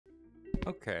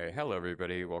Okay, hello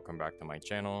everybody, welcome back to my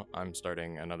channel. I'm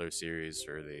starting another series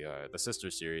for the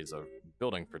sister series of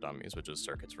Building for Dummies, which is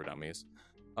Circuits for Dummies.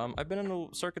 I've been into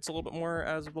circuits a little bit more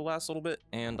as of the last little bit,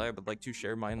 and I would like to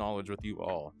share my knowledge with you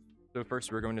all. So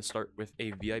first we're going to start with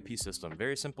a VIP system.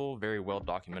 Very simple, very well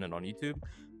documented on YouTube,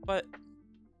 but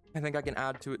I think I can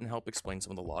add to it and help explain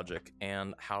some of the logic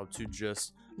and how to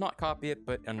just not copy it,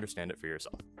 but understand it for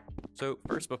yourself. So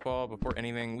first before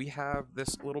anything, we have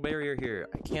this little barrier here.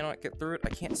 I cannot get through it. I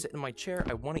can't sit in my chair.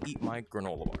 I want to eat my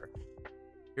granola bar.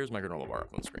 Here's my granola bar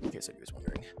up on the screen in case anybody's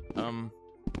wondering.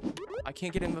 I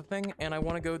can't get in the thing and I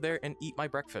want to go there and eat my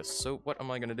breakfast. So what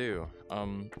am I going to do?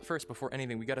 First, before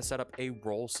anything, we got to set up a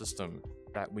role system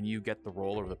that when you get the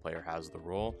role or the player has the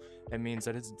role, it means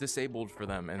that it's disabled for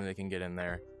them and they can get in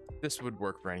there. This would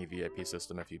work for any VIP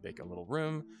system. If you make a little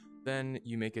room, then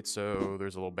you make it so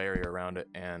there's a little barrier around it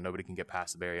and nobody can get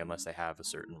past the barrier unless they have a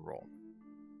certain role.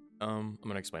 I'm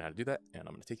going to explain how to do that, and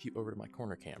I'm going to take you over to my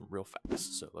corner cam real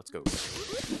fast, so let's go.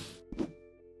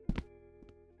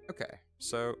 Okay,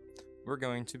 so we're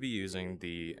going to be using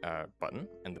the button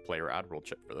and the player add role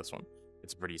chip for this one.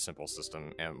 It's a pretty simple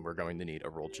system, and we're going to need a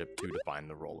role chip to define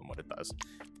the role and what it does.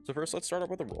 So first, let's start off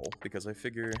with a role, because I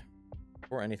figure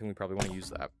for anything we probably want to use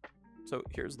that. So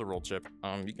here's the role chip.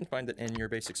 You can find it in your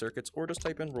basic circuits, or just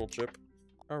type in role chip,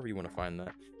 however you want to find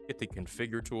that. Get the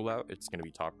configure tool out. It's going to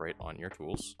be top right on your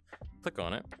tools. Click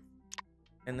on it,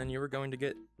 and then you are going to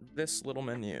get this little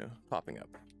menu popping up.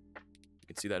 You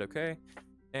can see that okay.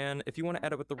 And if you want to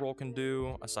edit what the role can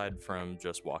do, aside from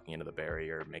just walking into the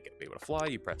barrier, make it be able to fly,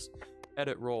 you press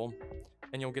edit role,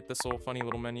 and you'll get this little funny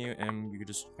little menu, and you can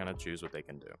just kind of choose what they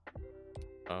can do.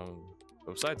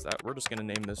 Besides that, we're just going to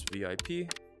name this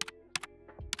VIP,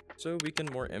 so we can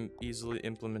more easily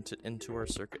implement it into our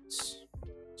circuits.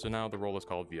 So now the role is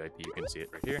called VIP, you can see it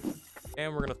right here,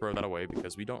 and we're going to throw that away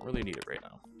because we don't really need it right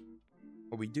now.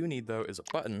 What we do need though is a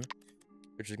button,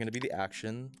 which is going to be the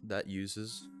action that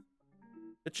uses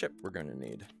the chip we're going to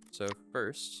need. So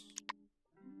first,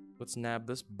 let's nab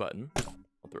this button,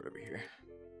 I'll throw it over here,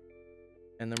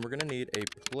 and then we're going to need a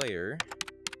player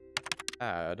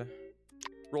add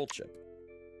role chip.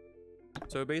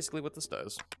 So basically what this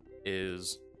does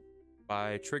is,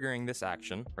 by triggering this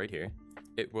action right here,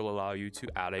 it will allow you to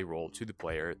add a role to the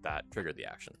player that triggered the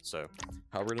action. So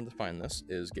how we're going to define this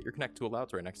is get your connect tool out.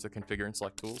 It's right next to configure and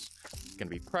select tools. It's going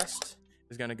to be pressed,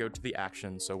 is going to go to the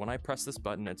action. So when I press this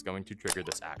button, it's going to trigger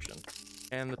this action.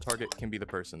 And the target can be the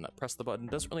person that pressed the button.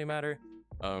 Doesn't really matter.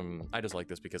 I just like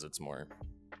this because it's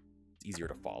easier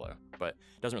to follow. But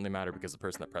it doesn't really matter because the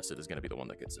person that pressed it is going to be the one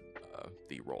that gets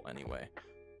the role anyway.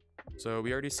 So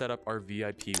we already set up our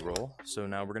VIP role, so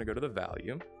now we're going to go to the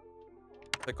value,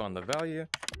 click on the value,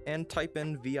 and type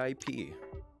in VIP.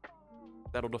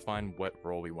 That'll define what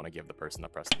role we want to give the person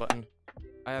that pressed the button.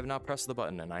 I have now pressed the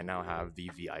button, and I now have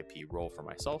the VIP role for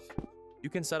myself.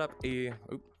 You can set up a...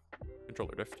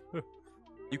 controller drift.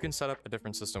 You can set up a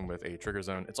different system with a trigger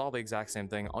zone. It's all the exact same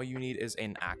thing. All you need is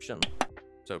an action.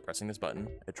 So pressing this button,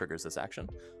 it triggers this action.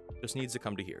 Just needs to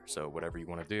come to here. So whatever you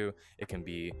want to do, it can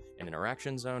be an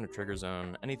interaction zone, a trigger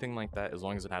zone, anything like that. As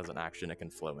long as it has an action, it can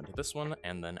flow into this one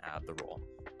and then add the role.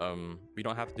 We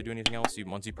don't have to do anything else.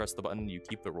 Once you press the button, you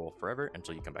keep the role forever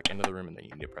until you come back into the room, and then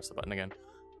you need to press the button again.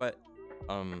 But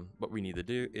what we need to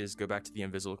do is go back to the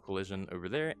invisible collision over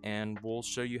there, and we'll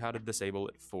show you how to disable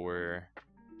it for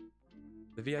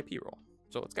the VIP role.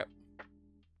 So let's go.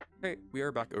 Okay, we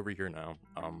are back over here now.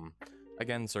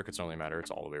 Again, circuits only matter,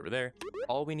 it's all the way over there.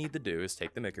 All we need to do is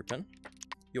take the maker pin.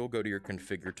 You'll go to your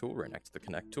configure tool right next to the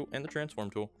connect tool and the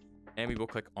transform tool, and we will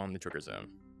click on the trigger zone.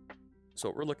 So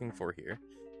what we're looking for here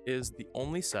is the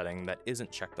only setting that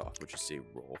isn't checked off, which is see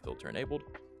role filter enabled.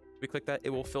 We click that, it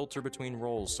will filter between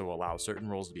roles, so allow certain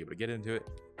roles to be able to get into it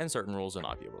and certain roles to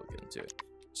not be able to get into it.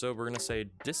 So we're going to say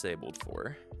disabled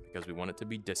for, because we want it to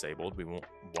be disabled, we won't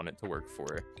want it to work for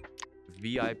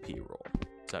VIP role.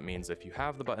 So that means if you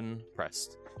have the button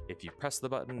pressed, if you press the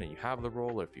button and you have the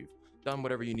role, if you've done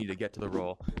whatever you need to get to the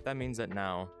role, that means that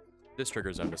now this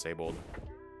trigger zone disabled.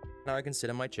 Now I can sit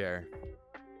in my chair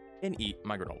and eat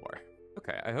my granola bar.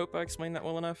 Okay, I hope I explained that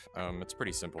well enough. It's a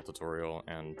pretty simple tutorial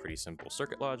and pretty simple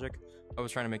circuit logic. I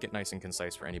was trying to make it nice and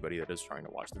concise for anybody that is trying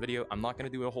to watch the video. I'm not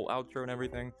going to do a whole outro and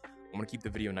everything. I'm going to keep the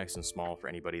video nice and small for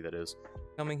anybody that is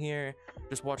coming here,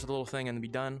 just watch the little thing and be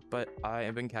done. But I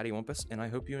have been Caddy Wumpus, and I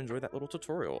hope you enjoyed that little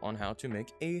tutorial on how to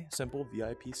make a simple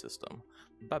VIP system.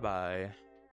 Bye-bye.